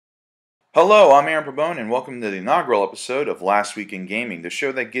Hello, I'm Aaron Pabone, and welcome to the inaugural episode of Last Week in Gaming, the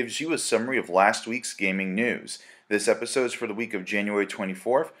show that gives you a summary of last week's gaming news. This episode is for the week of January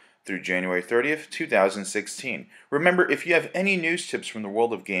 24th through January 30th, 2016. Remember, if you have any news tips from the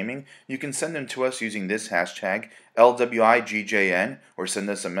world of gaming, you can send them to us using this hashtag, LWIGJN, or send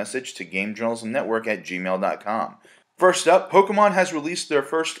us a message to gamejournalismnetwork@gmail.com. First up, Pokemon has released their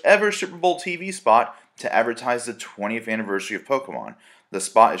first ever Superbowl TV spot to advertise the 20th anniversary of Pokemon. The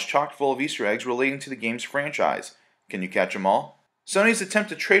spot is chock full of Easter eggs relating to the game's franchise. Can you catch them all? Sony's attempt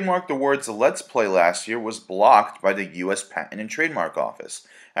to trademark the words Let's Play last year was blocked by the U.S. Patent and Trademark Office.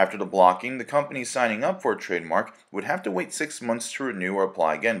 After the blocking, the company signing up for a trademark would have to wait 6 months to renew or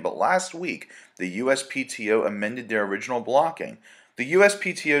apply again, but last week, the USPTO amended their original blocking. The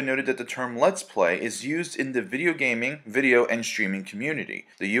USPTO noted that the term Let's Play is used in the video gaming, video, and streaming community.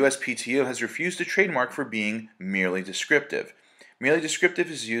 The USPTO has refused a trademark for being merely descriptive. Merely descriptive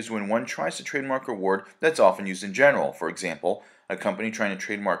is used when one tries to trademark a word that's often used in general. For example, a company trying to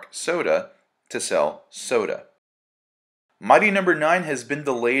trademark soda to sell soda. Mighty No. 9 has been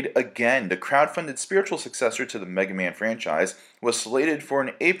delayed again. The crowdfunded spiritual successor to the Mega Man franchise was slated for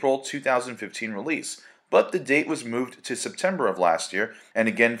an April 2015 release, but the date was moved to September of last year and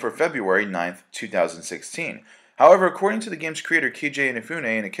again for February 9th, 2016. However, according to the game's creator KJ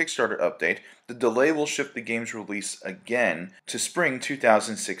Inafune in a Kickstarter update, the delay will shift the game's release again to spring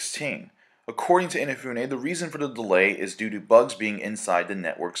 2016. According to Inafune, the reason for the delay is due to bugs being inside the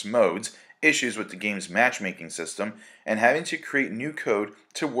network's modes, issues with the game's matchmaking system, and having to create new code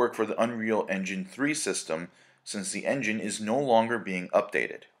to work for the Unreal Engine 3 system since the engine is no longer being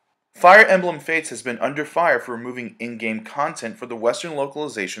updated. Fire Emblem Fates has been under fire for removing in-game content for the Western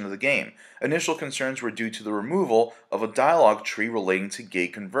localization of the game. Initial concerns were due to the removal of a dialogue tree relating to gay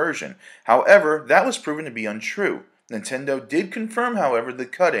conversion. However, that was proven to be untrue. Nintendo did confirm, however, the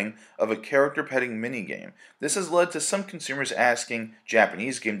cutting of a character petting minigame. This has led to some consumers asking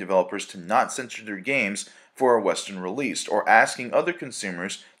Japanese game developers to not censor their games for a Western release, or asking other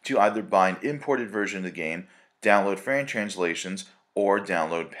consumers to either buy an imported version of the game, download fan translations, or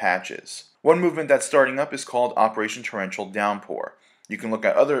download patches. One movement that's starting up is called Operation Torrential Downpour. You can look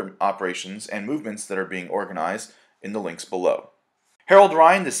at other operations and movements that are being organized in the links below. Harold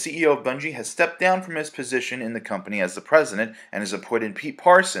Ryan, the CEO of Bungie, has stepped down from his position in the company as the president and has appointed Pete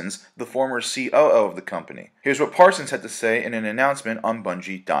Parsons, the former COO of the company. Here's what Parsons had to say in an announcement on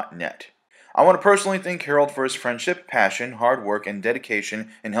Bungie.net. I want to personally thank Harold for his friendship, passion, hard work, and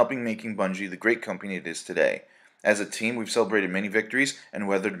dedication in helping making Bungie the great company it is today. As a team, we've celebrated many victories and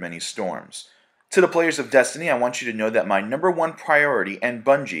weathered many storms. To the players of Destiny, I want you to know that my number one priority, and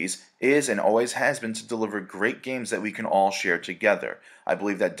Bungie's, is and always has been to deliver great games that we can all share together. I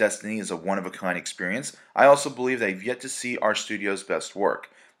believe that Destiny is a one-of-a-kind experience. I also believe that I've yet to see our studio's best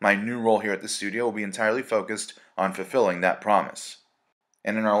work. My new role here at the studio will be entirely focused on fulfilling that promise.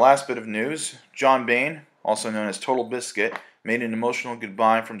 And in our last bit of news, John Bain, also known as Total Biscuit, made an emotional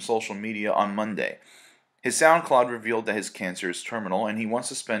goodbye from social media on Monday. His SoundCloud revealed that his cancer is terminal and he wants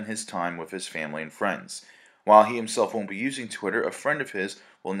to spend his time with his family and friends. While he himself won't be using Twitter, a friend of his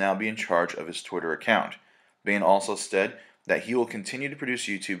will now be in charge of his Twitter account. Bain also said that he will continue to produce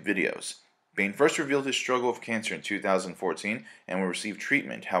YouTube videos. Bain first revealed his struggle with cancer in 2014 and will receive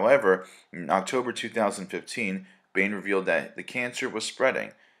treatment. However, in October 2015, Bain revealed that the cancer was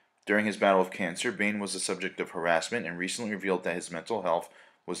spreading. During his battle with cancer, Bain was the subject of harassment and recently revealed that his mental health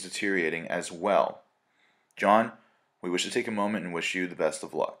was deteriorating as well. John, we wish to take a moment and wish you the best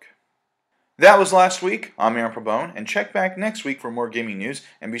of luck. That was last week. I'm Aaron Pabone, and check back next week for more gaming news,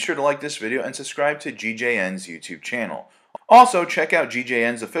 and be sure to like this video and subscribe to GJN's YouTube channel. Also, check out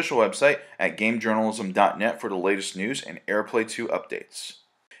GJN's official website at gamejournalismnetwork for the latest news and AirPlay 2 updates.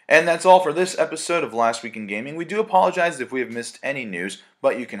 And that's all for this episode of Last Week in Gaming. We do apologize if we have missed any news,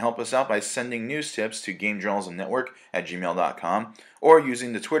 but you can help us out by sending news tips to gamejournalismnetwork@gmail.com or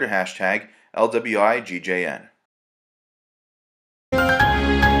using the Twitter hashtag LWIGJN.